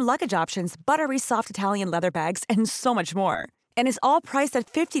 premium luggage options, buttery soft Italian leather bags, and so much more. And is all priced at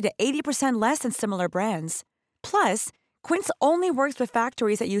 50 to 80% less than similar brands. Plus, Quince only works with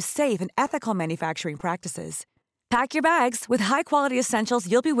factories that use safe and ethical manufacturing practices. Pack your bags with high-quality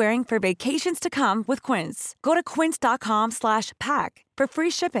essentials you'll be wearing for vacations to come with Quince. Go to quince.com/pack for free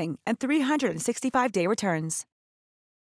shipping and 365-day returns.